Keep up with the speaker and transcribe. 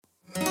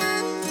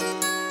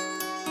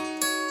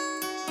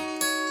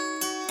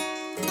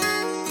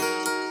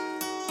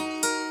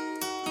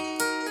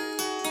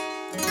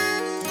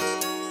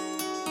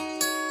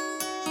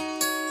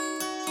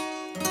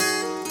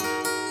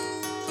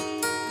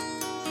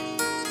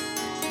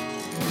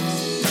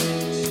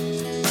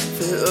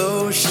The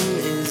ocean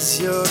is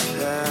your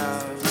power.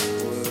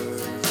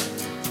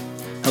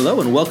 Hello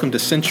and welcome to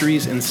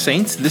Centuries and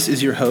Saints. This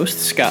is your host,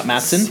 Scott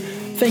Matson.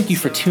 Thank you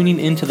for tuning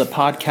into the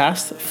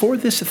podcast for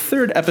this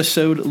third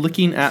episode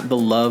looking at the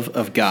love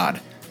of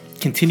God.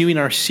 Continuing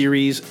our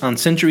series on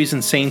Centuries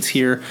and Saints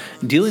here,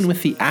 dealing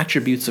with the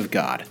attributes of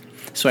God.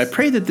 So I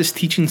pray that this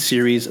teaching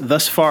series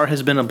thus far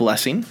has been a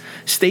blessing.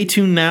 Stay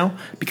tuned now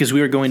because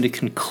we are going to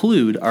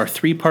conclude our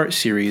three-part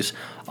series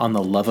on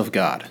the love of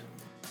God.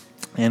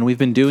 And we've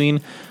been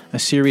doing a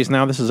series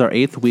now, this is our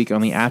 8th week on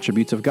the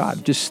attributes of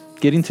God, just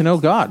getting to know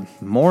God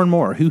more and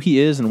more, who He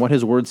is and what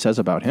His Word says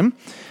about Him.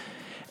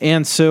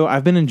 And so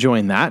I've been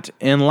enjoying that.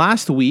 And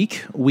last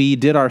week, we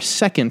did our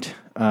second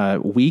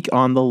week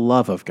on the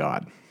love of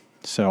God.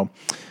 So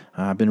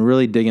I've been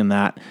really digging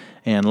that.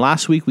 And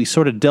last week, we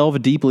sort of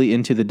delved deeply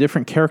into the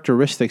different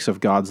characteristics of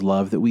God's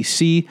love that we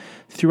see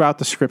throughout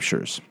the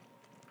Scriptures.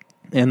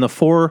 And the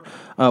four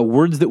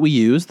words that we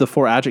use, the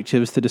four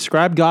adjectives to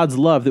describe God's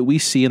love that we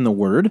see in the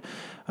Word,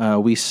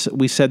 we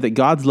said that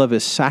God's love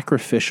is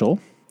sacrificial,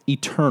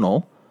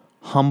 eternal,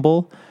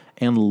 humble,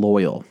 and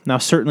loyal. Now,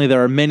 certainly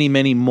there are many,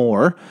 many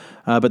more,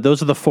 but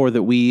those are the four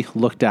that we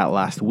looked at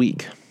last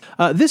week.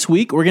 This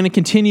week, we're going to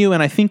continue,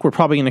 and I think we're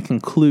probably going to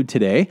conclude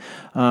today,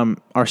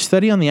 our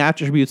study on the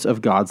attributes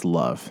of God's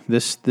love.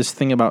 This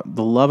thing about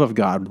the love of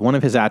God, one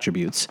of His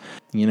attributes.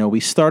 You know, we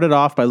started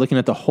off by looking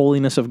at the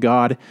holiness of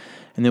God,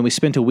 and then we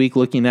spent a week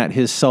looking at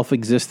His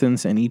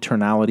self-existence and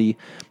eternality,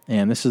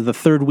 and this is the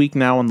third week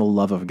now on the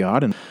love of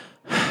God. And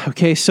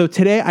okay, so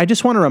today I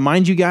just want to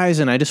remind you guys,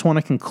 and I just want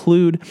to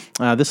conclude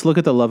this look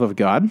at the love of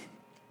God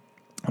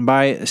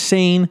by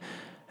saying,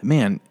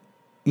 man,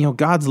 you know,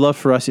 God's love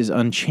for us is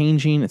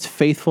unchanging, it's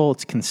faithful,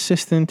 it's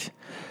consistent,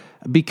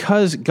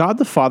 because God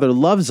the Father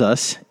loves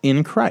us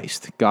in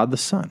Christ, God the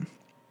Son.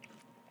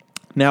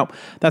 Now,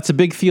 that's a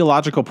big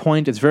theological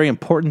point. It's very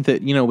important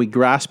that, you know, we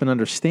grasp and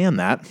understand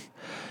that.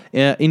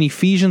 In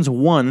Ephesians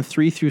 1,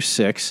 3 through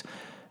 6,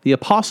 the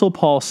Apostle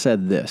Paul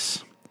said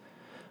this,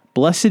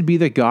 "Blessed be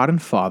the God and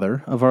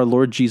Father of our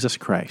Lord Jesus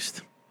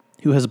Christ,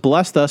 who has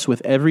blessed us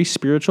with every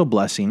spiritual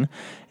blessing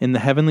in the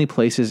heavenly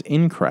places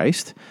in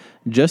Christ,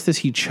 just as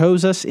He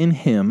chose us in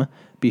Him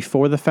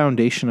before the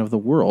foundation of the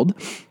world,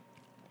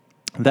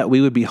 that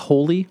we would be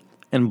holy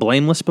and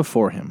blameless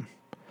before Him.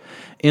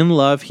 In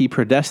love, He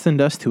predestined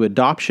us to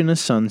adoption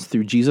as sons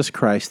through Jesus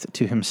Christ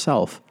to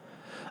Himself,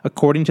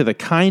 according to the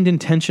kind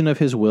intention of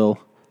His will,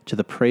 to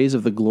the praise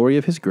of the glory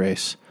of His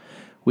grace,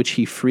 which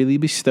He freely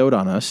bestowed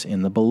on us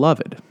in the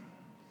Beloved."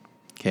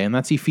 Okay, and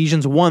that's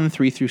Ephesians 1,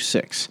 3 through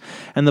 6.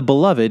 And the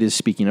Beloved is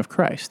speaking of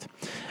Christ.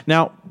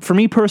 Now, for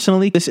me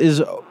personally, this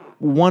is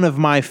one of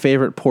my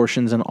favorite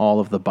portions in all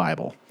of the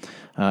Bible.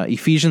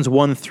 Ephesians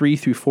 1, 3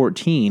 through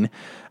 14,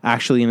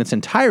 actually in its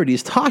entirety,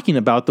 is talking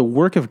about the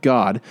work of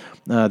God,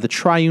 the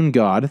triune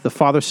God, the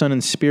Father, Son,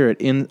 and Spirit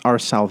in our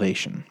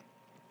salvation,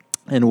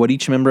 and what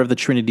each member of the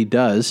Trinity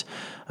does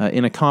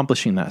in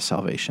accomplishing that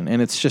salvation.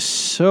 And it's just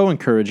so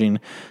encouraging,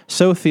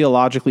 so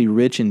theologically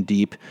rich and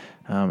deep.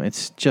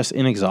 It's just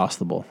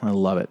inexhaustible. I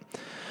love it.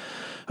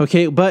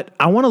 Okay, but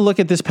I want to look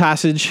at this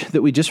passage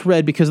that we just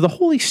read because the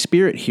Holy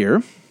Spirit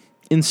here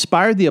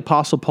inspired the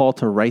Apostle Paul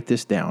to write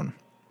this down,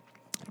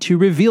 to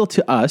reveal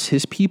to us,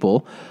 His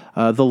people,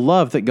 the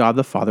love that God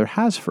the Father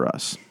has for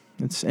us.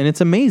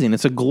 It's amazing.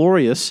 It's a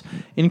glorious,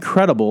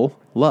 incredible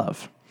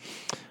love.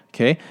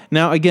 Okay,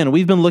 now again,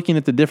 we've been looking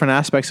at the different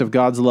aspects of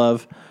God's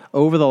love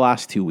over the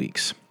last 2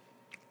 weeks.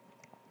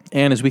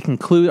 And as we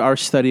conclude our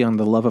study on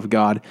the love of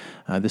God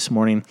this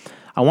morning,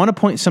 I want to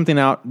point something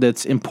out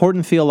that's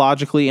important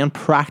theologically and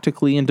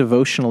practically and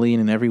devotionally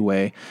and in every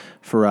way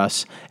for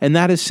us. And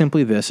that is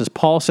simply this, as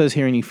Paul says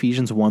here in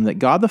Ephesians 1, that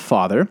God the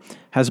Father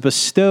has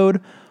bestowed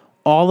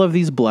all of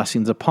these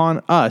blessings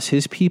upon us,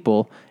 His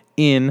people,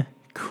 in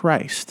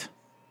Christ.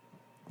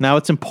 Now,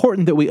 it's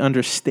important that we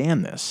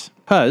understand this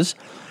because,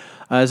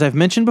 as I've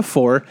mentioned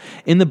before,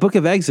 in the book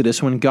of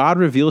Exodus, when God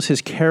reveals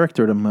His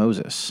character to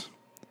Moses,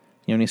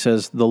 you know, and He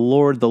says, the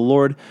Lord,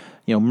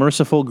 you know,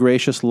 merciful,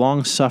 gracious,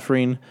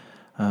 long-suffering,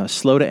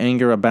 slow to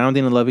anger,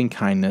 abounding in loving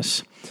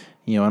kindness,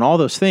 you know, and all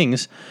those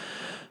things.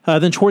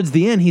 Then towards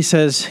the end, He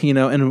says, you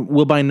know, and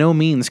will by no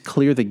means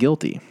clear the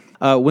guilty.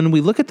 When we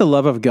look at the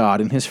love of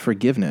God and His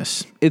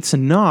forgiveness, it's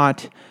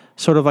not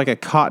sort of like a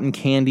cotton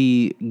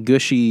candy,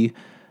 gushy,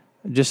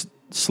 just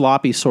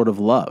sloppy sort of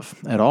love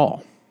at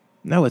all.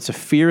 No, it's a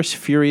fierce,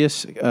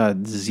 furious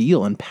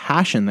zeal and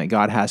passion that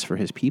God has for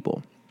His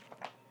people.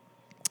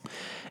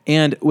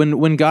 And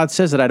when God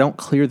says that I don't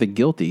clear the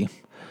guilty,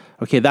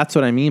 okay, that's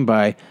what I mean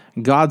by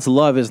God's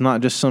love is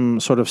not just some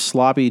sort of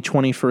sloppy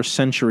 21st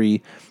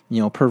century,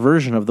 you know,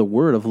 perversion of the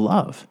word of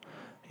love.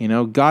 You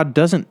know, God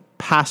doesn't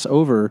pass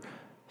over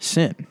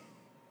sin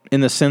in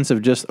the sense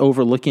of just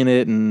overlooking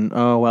it and,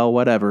 oh, well,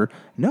 whatever.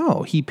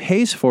 No, He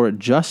pays for it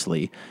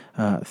justly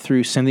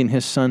through sending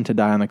His Son to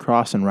die on the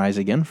cross and rise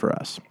again for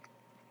us.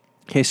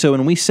 Okay, so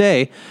when we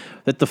say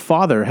that the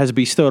Father has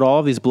bestowed all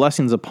of these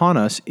blessings upon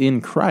us in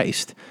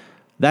Christ,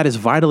 that is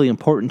vitally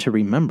important to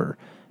remember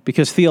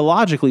Because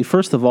theologically,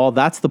 first of all,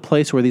 that's the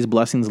place where these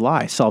blessings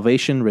lie.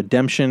 Salvation,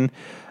 redemption,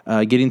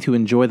 getting to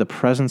enjoy the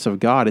presence of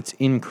God, it's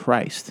in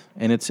Christ,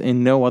 and it's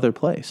in no other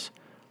place.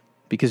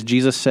 Because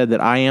Jesus said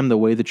that I am the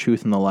way, the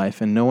truth, and the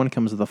life, and no one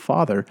comes to the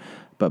Father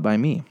but by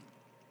me.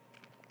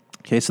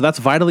 Okay, so that's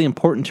vitally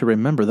important to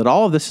remember, that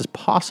all of this is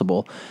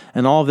possible,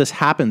 and all of this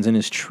happens and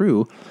is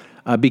true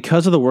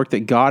because of the work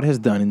that God has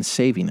done in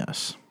saving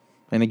us.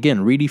 And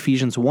again, read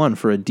Ephesians 1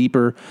 for a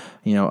deeper,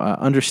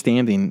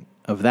 understanding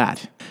of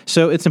that.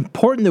 So it's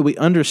important that we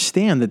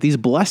understand that these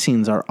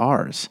blessings are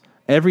ours,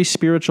 every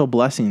spiritual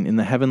blessing in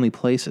the heavenly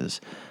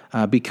places,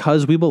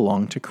 because we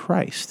belong to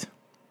Christ.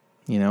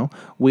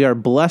 We are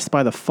blessed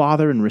by the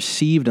Father and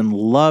received and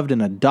loved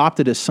and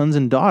adopted as sons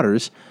and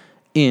daughters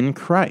in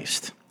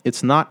Christ.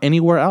 It's not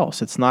anywhere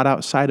else. It's not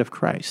outside of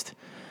Christ.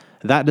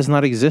 That does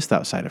not exist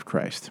outside of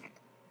Christ.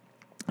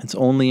 It's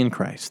only in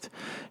Christ.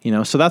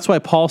 So that's why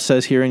Paul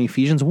says here in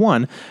Ephesians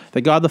 1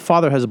 that God the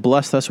Father has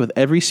blessed us with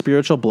every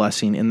spiritual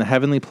blessing in the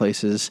heavenly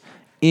places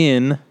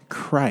in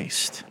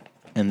Christ.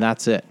 And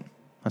that's it.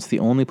 That's the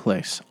only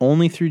place.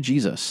 Only through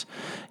Jesus.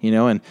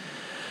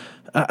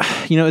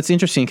 It's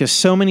interesting because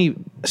so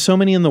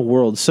many in the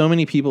world, so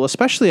many people,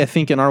 especially I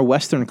think in our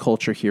Western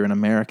culture here in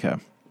America,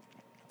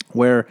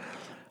 where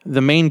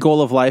the main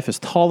goal of life is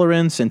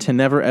tolerance and to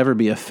never ever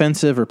be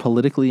offensive or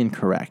politically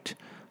incorrect,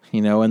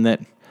 and that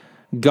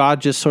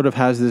God just sort of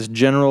has this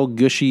general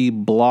gushy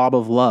blob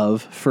of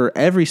love for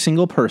every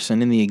single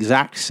person in the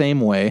exact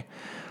same way,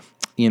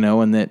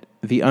 and that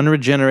the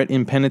unregenerate,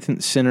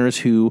 impenitent sinners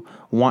who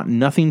want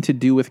nothing to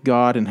do with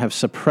God and have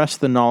suppressed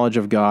the knowledge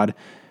of God,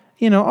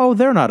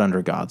 they're not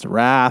under God's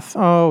wrath.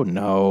 Oh,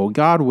 no,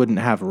 God wouldn't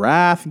have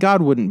wrath.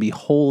 God wouldn't be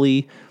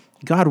holy.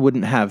 God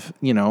wouldn't have,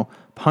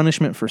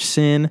 punishment for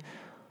sin.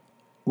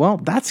 Well,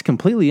 that's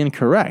completely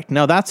incorrect.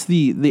 Now, that's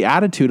the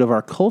attitude of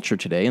our culture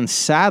today, and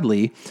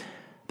sadly,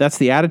 that's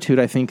the attitude,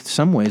 I think, in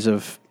some ways,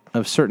 of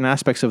certain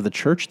aspects of the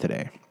church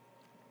today.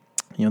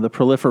 The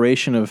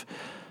proliferation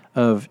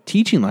of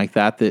teaching like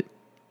that that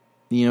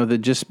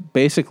just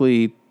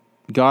basically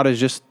God is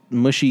just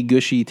mushy,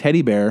 gushy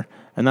teddy bear,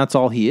 and that's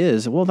all he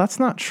is. Well, that's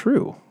not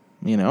true.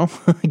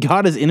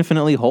 God is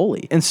infinitely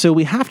holy. And so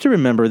we have to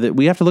remember that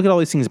we have to look at all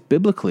these things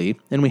biblically,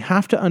 and we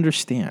have to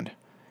understand,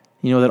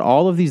 that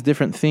all of these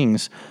different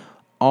things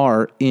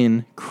are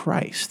in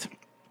Christ.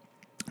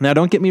 Now,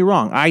 don't get me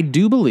wrong. I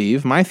do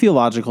believe my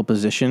theological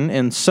position,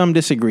 and some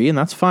disagree, and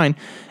that's fine,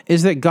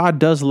 is that God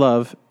does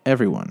love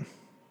everyone.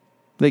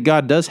 That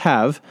God does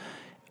have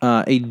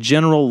a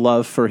general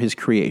love for his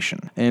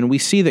creation. And we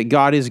see that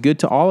God is good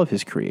to all of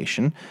his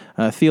creation.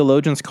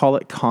 Theologians call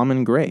it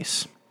common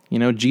grace.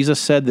 Jesus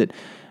said that,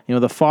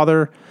 the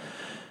Father,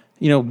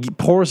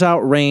 pours out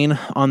rain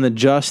on the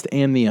just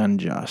and the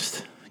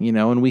unjust.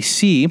 And we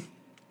see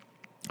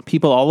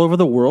people all over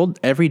the world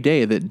every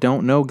day that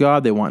don't know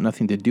God, they want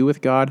nothing to do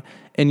with God,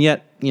 and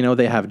yet,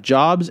 they have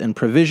jobs and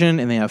provision,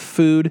 and they have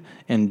food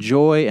and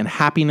joy and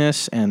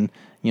happiness and,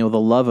 the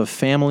love of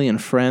family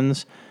and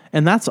friends,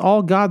 and that's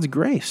all God's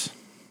grace.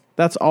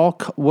 That's all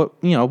what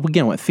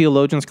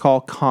theologians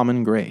call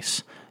common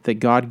grace, that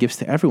God gives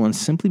to everyone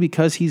simply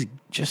because he's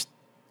just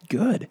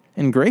good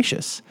and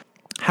gracious.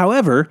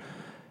 However,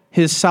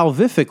 his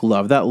salvific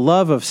love, that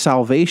love of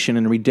salvation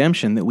and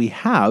redemption that we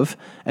have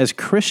as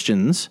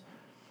Christians,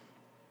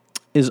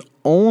 is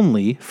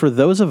only for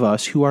those of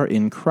us who are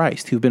in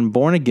Christ, who've been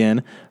born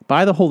again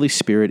by the Holy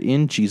Spirit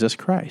in Jesus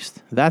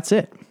Christ. That's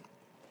it.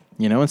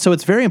 And so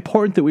it's very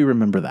important that we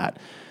remember that,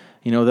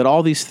 that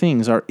all these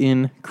things are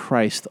in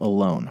Christ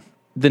alone.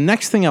 The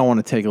next thing I want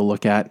to take a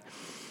look at,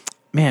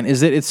 is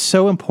that it's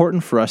so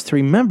important for us to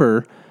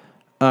remember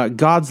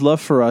God's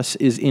love for us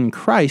is in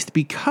Christ,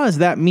 because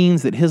that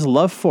means that his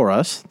love for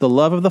us, the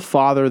love of the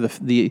Father,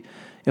 the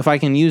if I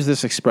can use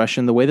this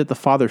expression, the way that the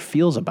Father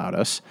feels about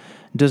us,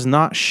 does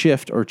not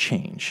shift or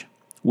change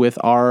with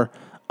our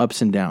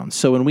ups and downs.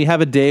 So when we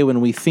have a day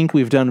when we think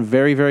we've done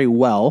very, very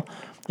well,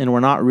 and we're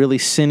not really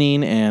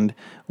sinning, and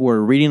we're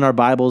reading our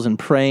Bibles and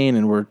praying,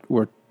 and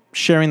we're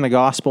sharing the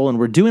gospel, and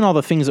we're doing all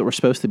the things that we're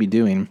supposed to be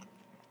doing,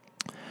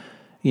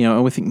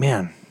 and we think,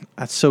 man,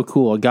 that's so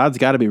cool. God's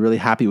got to be really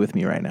happy with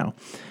me right now.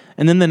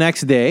 And then the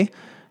next day,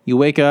 you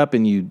wake up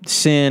and you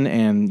sin,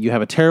 and you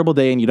have a terrible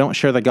day, and you don't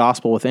share the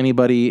gospel with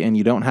anybody, and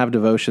you don't have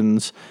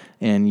devotions,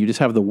 and you just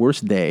have the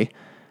worst day.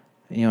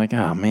 And you're like,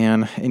 oh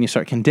man, and you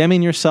start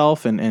condemning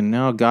yourself, and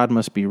now God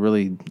must be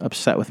really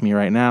upset with me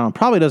right now, and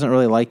probably doesn't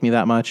really like me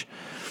that much.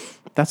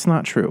 That's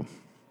not true.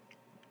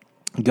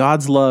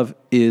 God's love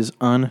is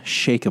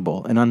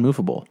unshakable and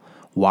unmovable.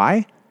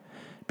 Why?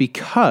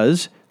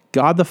 Because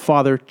God the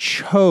Father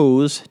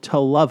chose to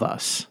love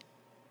us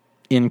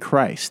in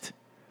Christ.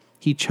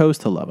 He chose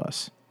to love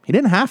us. He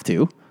didn't have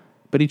to,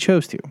 but he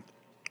chose to.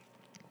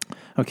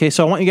 Okay,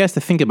 so I want you guys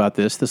to think about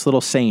this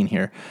little saying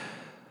here.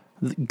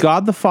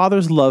 God the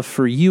Father's love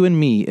for you and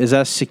me is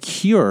as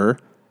secure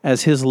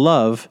as his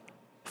love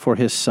for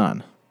his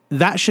Son.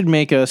 That should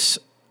make us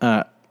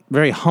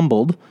very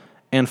humbled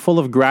and full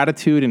of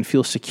gratitude and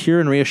feel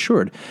secure and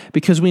reassured,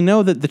 because we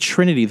know that the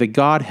Trinity, the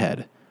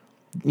Godhead,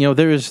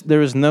 there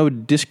is no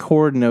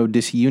discord, no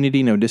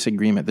disunity, no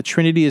disagreement. The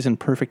Trinity is in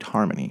perfect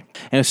harmony.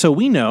 And so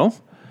we know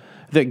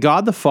that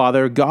God the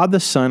Father, God the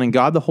Son, and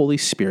God the Holy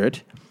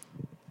Spirit,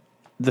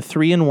 the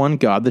three-in-one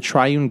God, the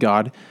triune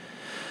God,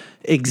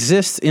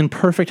 exists in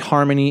perfect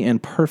harmony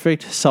and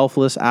perfect,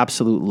 selfless,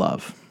 absolute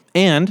love.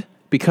 And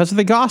because of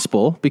the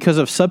gospel, because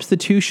of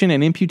substitution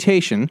and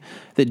imputation,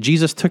 that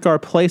Jesus took our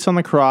place on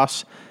the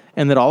cross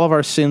and that all of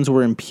our sins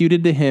were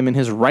imputed to him and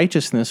his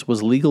righteousness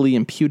was legally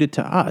imputed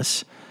to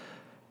us,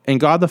 and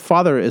God the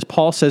Father, as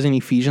Paul says in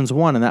Ephesians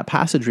 1, in that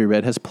passage we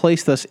read, has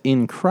placed us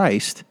in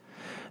Christ,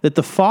 that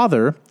the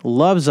Father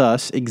loves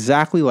us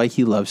exactly like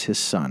he loves his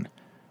Son,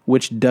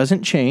 which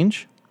doesn't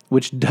change,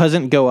 which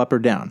doesn't go up or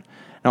down.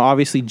 Now,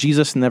 obviously,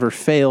 Jesus never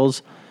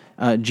fails.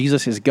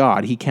 Jesus is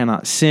God. He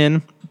cannot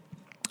sin.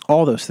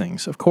 All those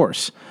things, of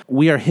course.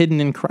 We are hidden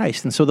in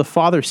Christ, and so the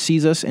Father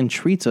sees us and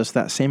treats us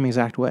that same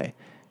exact way.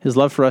 His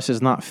love for us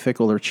is not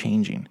fickle or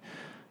changing.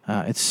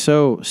 It's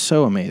so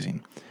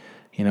amazing.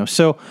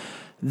 So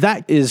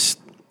that is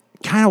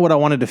kind of what I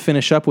wanted to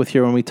finish up with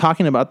here when we're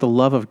talking about the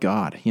love of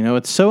God.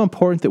 It's so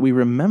important that we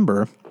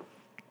remember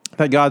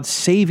that God's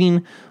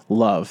saving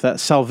love, that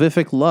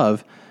salvific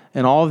love,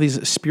 and all of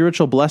these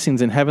spiritual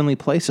blessings in heavenly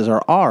places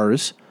are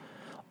ours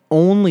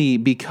only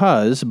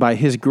because by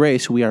his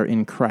grace we are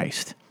in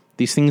Christ.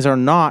 These things are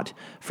not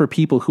for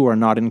people who are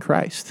not in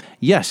Christ.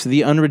 Yes,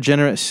 the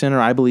unregenerate sinner,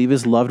 I believe,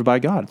 is loved by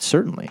God,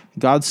 certainly.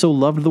 God so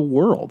loved the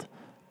world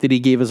that he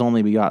gave his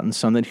only begotten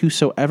Son, that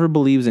whosoever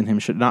believes in him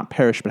should not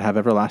perish but have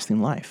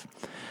everlasting life.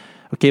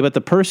 Okay, but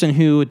the person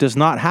who does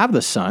not have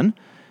the Son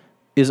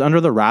is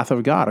under the wrath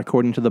of God,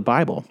 according to the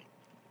Bible.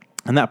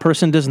 And that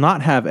person does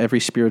not have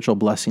every spiritual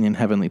blessing in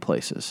heavenly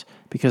places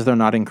because they're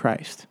not in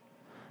Christ.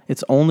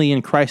 It's only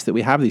in Christ that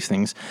we have these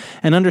things.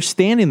 And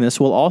understanding this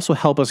will also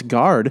help us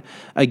guard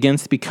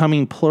against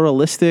becoming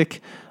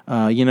pluralistic,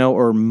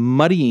 or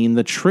muddying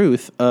the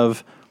truth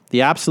of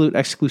the absolute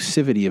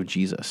exclusivity of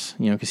Jesus,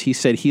 because he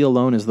said he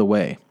alone is the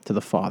way to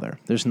the Father.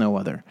 There's no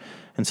other.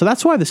 And so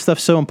that's why this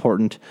stuff's so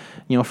important,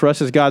 for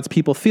us as God's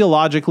people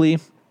theologically,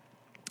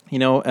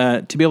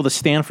 to be able to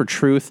stand for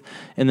truth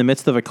in the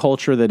midst of a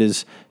culture that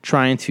is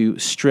trying to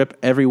strip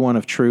everyone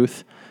of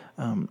truth.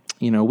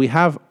 We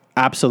have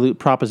absolute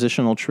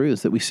propositional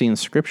truths that we see in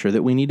Scripture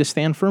that we need to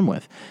stand firm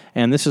with,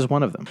 and this is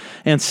one of them.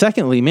 And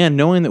secondly,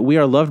 knowing that we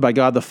are loved by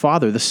God the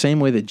Father the same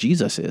way that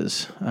Jesus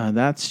is,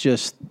 that's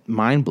just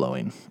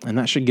mind-blowing, and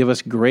that should give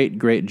us great,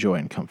 great joy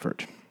and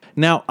comfort.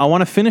 Now, I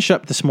want to finish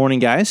up this morning,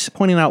 guys,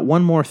 pointing out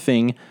one more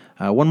thing,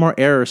 one more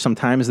error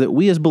sometimes that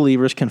we as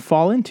believers can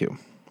fall into.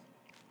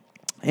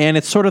 And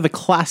it's sort of the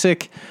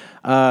classic,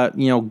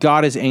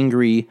 God is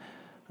angry,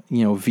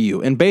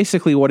 view. And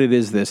basically what it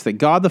is that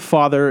God the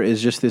Father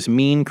is just this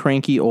mean,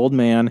 cranky old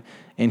man,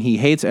 and he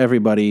hates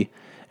everybody.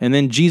 And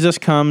then Jesus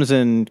comes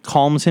and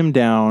calms him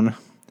down,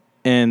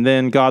 and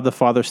then God the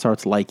Father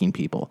starts liking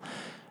people.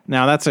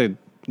 Now, that's a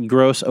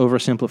gross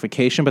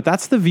oversimplification, but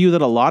that's the view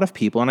that a lot of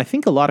people, and I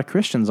think a lot of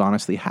Christians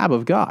honestly have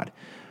of God.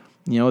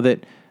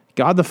 That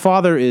God the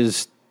Father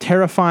is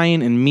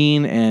terrifying and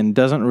mean and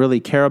doesn't really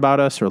care about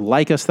us or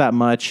like us that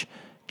much.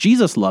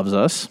 Jesus loves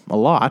us a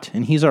lot,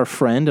 and he's our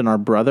friend and our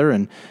brother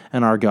and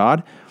our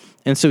God.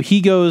 And so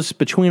he goes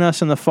between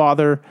us and the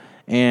Father,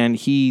 and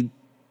he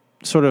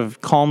sort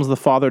of calms the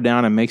Father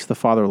down and makes the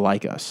Father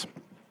like us.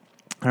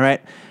 All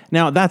right?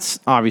 Now, that's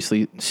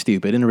obviously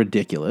stupid and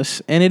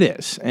ridiculous, and it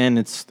is. And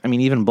it's,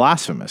 even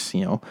blasphemous,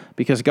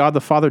 because God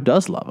the Father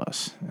does love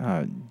us.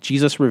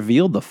 Jesus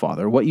revealed the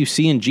Father. What you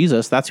see in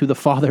Jesus, that's who the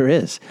Father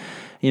is.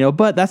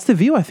 But that's the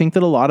view I think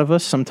that a lot of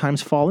us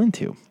sometimes fall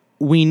into.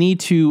 We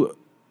need to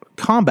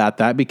combat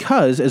that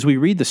because as we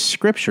read the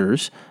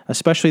Scriptures,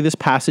 especially this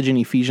passage in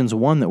Ephesians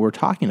 1 that we're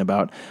talking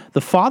about,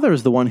 the Father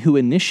is the one who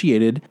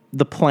initiated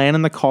the plan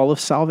and the call of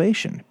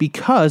salvation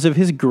because of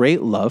his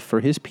great love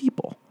for his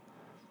people.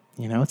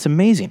 It's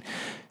amazing.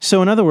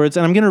 So in other words,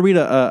 and I'm going to read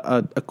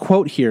a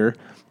quote here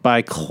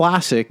by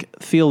classic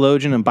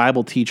theologian and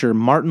Bible teacher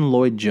Martin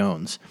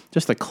Lloyd-Jones,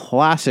 just a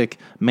classic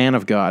man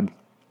of God.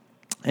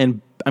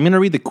 And I'm going to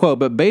read the quote,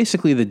 but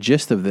basically the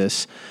gist of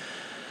this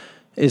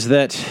is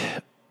that,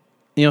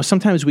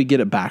 sometimes we get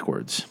it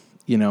backwards.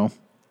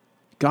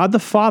 God the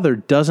Father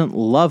doesn't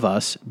love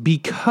us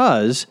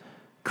because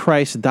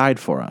Christ died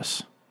for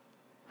us.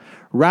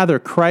 Rather,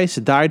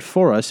 Christ died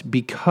for us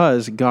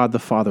because God the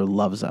Father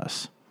loves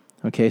us.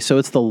 Okay, so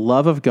it's the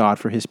love of God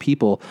for his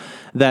people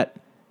that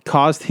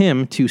caused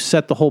him to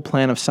set the whole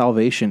plan of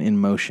salvation in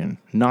motion,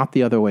 not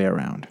the other way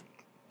around.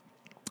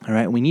 All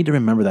right, we need to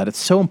remember that. It's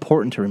so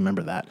important to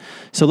remember that.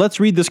 So let's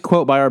read this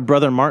quote by our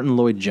brother Martin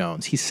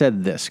Lloyd-Jones. He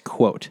said this,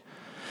 quote,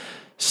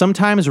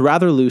 "Sometimes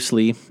rather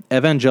loosely,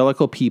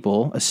 evangelical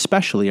people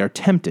especially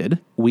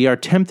we are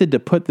tempted to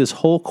put this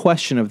whole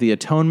question of the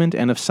atonement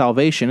and of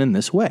salvation in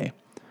this way,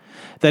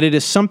 that it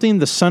is something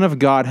the Son of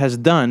God has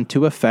done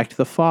to affect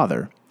the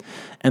Father,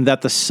 and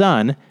that the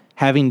Son,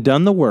 having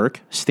done the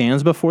work,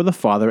 stands before the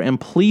Father and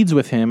pleads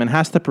with him and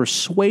has to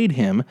persuade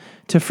him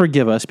to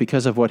forgive us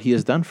because of what he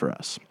has done for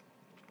us.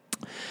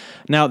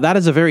 Now, that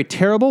is a very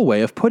terrible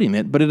way of putting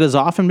it, but it has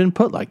often been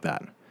put like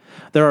that.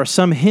 There are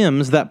some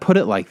hymns that put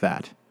it like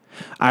that.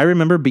 I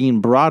remember being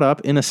brought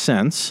up, in a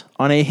sense,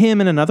 on a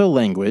hymn in another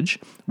language,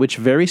 which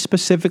very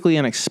specifically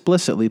and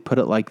explicitly put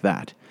it like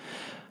that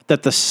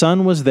the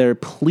Son was there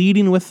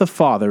pleading with the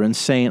Father and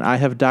saying, I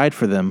have died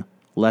for them,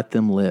 let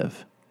them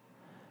live.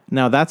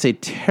 Now, that's a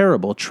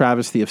terrible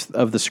travesty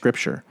of the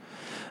Scripture.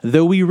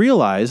 Though we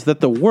realize that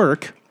the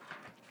work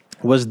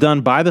was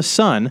done by the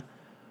Son,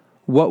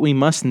 what we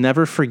must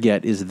never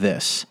forget is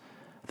this,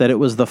 that it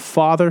was the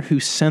Father who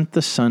sent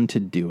the Son to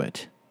do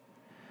it.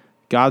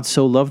 God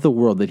so loved the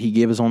world that he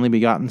gave his only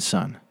begotten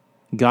Son.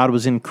 God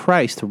was in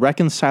Christ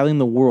reconciling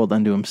the world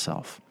unto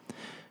himself.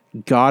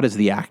 God is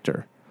the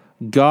actor.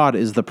 God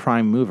is the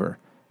prime mover.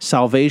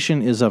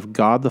 Salvation is of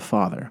God the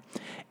Father.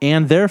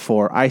 And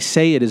therefore, I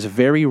say it is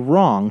very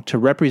wrong to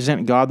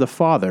represent God the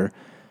Father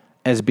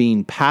as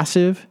being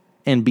passive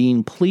and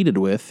being pleaded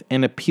with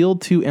and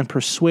appealed to and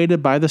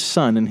persuaded by the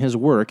Son in his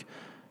work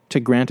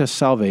to grant us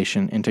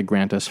salvation and to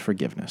grant us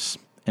forgiveness.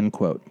 End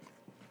quote.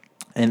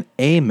 And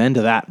amen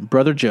to that,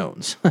 Brother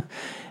Jones.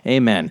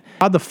 Amen.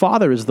 God the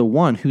Father is the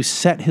one who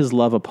set his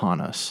love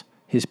upon us,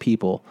 his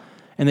people,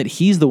 and that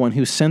he's the one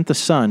who sent the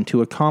Son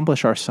to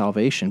accomplish our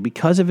salvation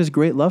because of his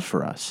great love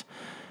for us.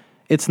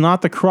 It's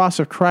not the cross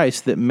of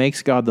Christ that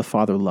makes God the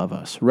Father love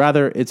us.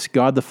 Rather, it's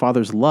God the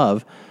Father's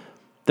love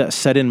that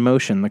set in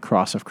motion the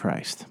cross of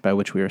Christ by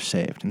which we are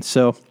saved. And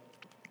so,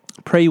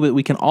 pray that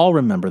we can all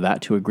remember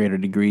that to a greater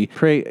degree.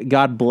 Pray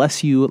God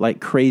bless you like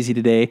crazy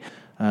today,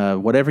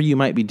 whatever you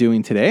might be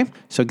doing today.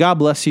 So God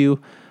bless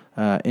you.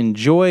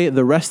 Enjoy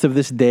the rest of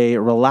this day.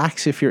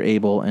 Relax if you're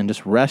able, and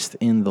just rest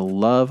in the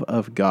love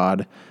of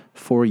God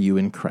for you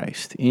in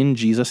Christ. In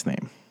Jesus'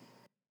 name.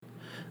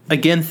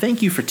 Again,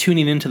 thank you for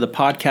tuning into the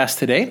podcast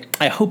today.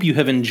 I hope you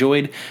have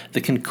enjoyed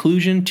the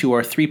conclusion to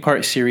our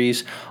 3-part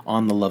series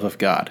on the love of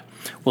God.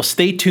 Well,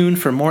 stay tuned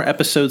for more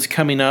episodes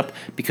coming up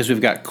because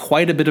we've got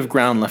quite a bit of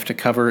ground left to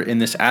cover in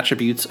this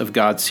Attributes of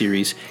God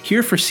series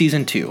here for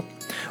Season 2.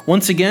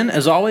 Once again,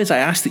 as always, I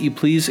ask that you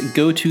please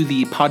go to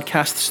the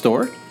podcast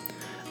store,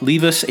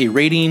 leave us a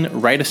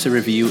rating, write us a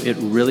review. It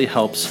really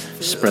helps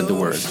spread the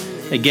word.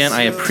 Again,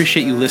 I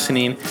appreciate you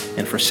listening,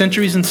 and for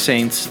Centuries and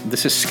Saints,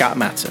 this is Scott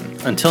Matson.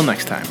 Until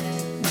next time.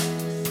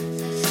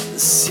 The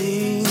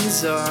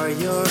scenes are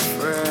your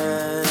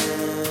friends.